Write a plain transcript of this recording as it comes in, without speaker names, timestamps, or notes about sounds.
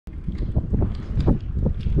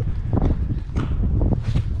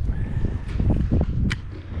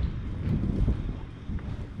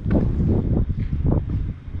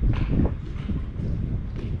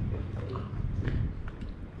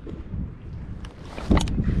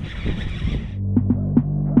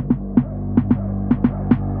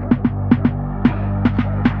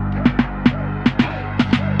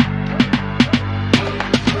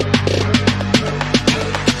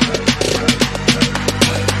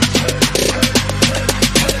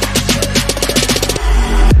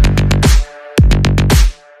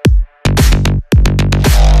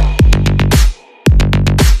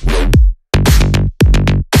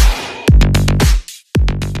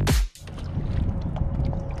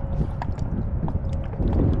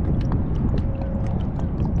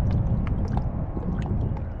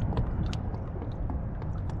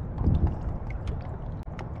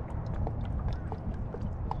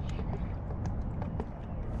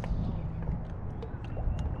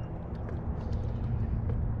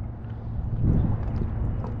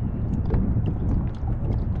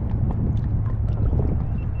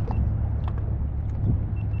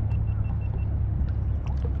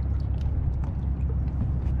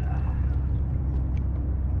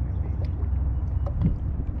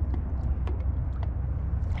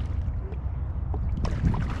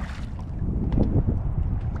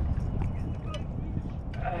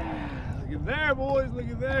There, boys, look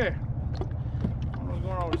at there. I don't know what's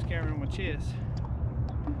going on with this camera on my chest.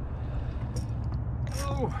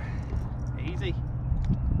 Oh, easy.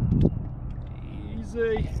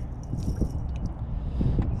 Easy.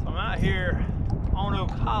 So I'm out here on Oak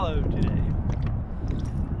Hollow today.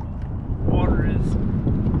 Water is,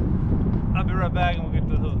 I'll be right back and we'll get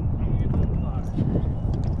to the hook. I'm gonna get to the fire.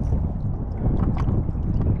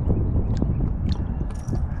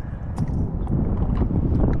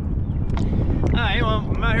 Anyway,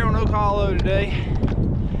 I'm out here on Oak Hollow today.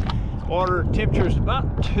 Water temperature is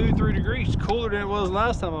about 2-3 degrees cooler than it was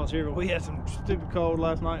last time I was here, but we had some stupid cold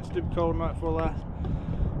last night, stupid cold night before last.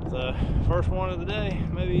 The first one of the day,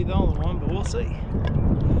 maybe the only one, but we'll see.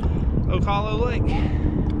 Oak Hollow Lake.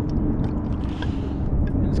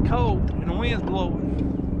 It's cold and the wind's blowing.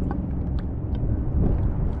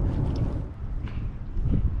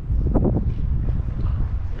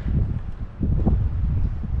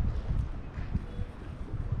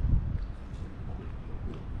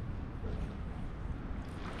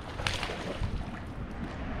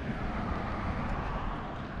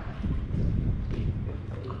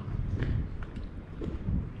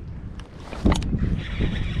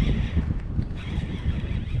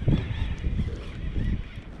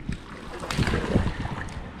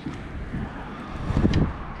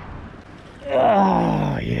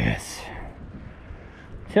 Oh, yes.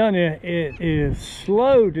 I'm telling you, it is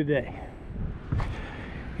slow today.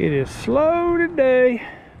 It is slow today.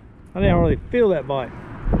 I didn't really feel that bite.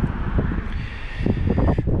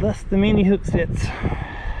 Thus the mini hook sets.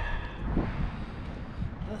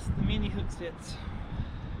 Thus the mini hook sets.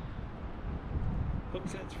 Hook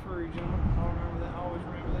sets free, gentlemen. I'll remember that. Always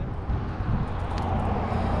remember that.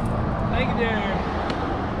 Thank you, Darren.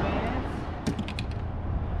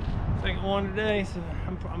 Second one today, so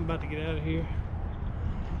I'm about to get out of here.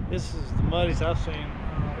 This is the muddiest I've seen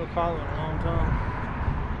Oak Hollow in a long time.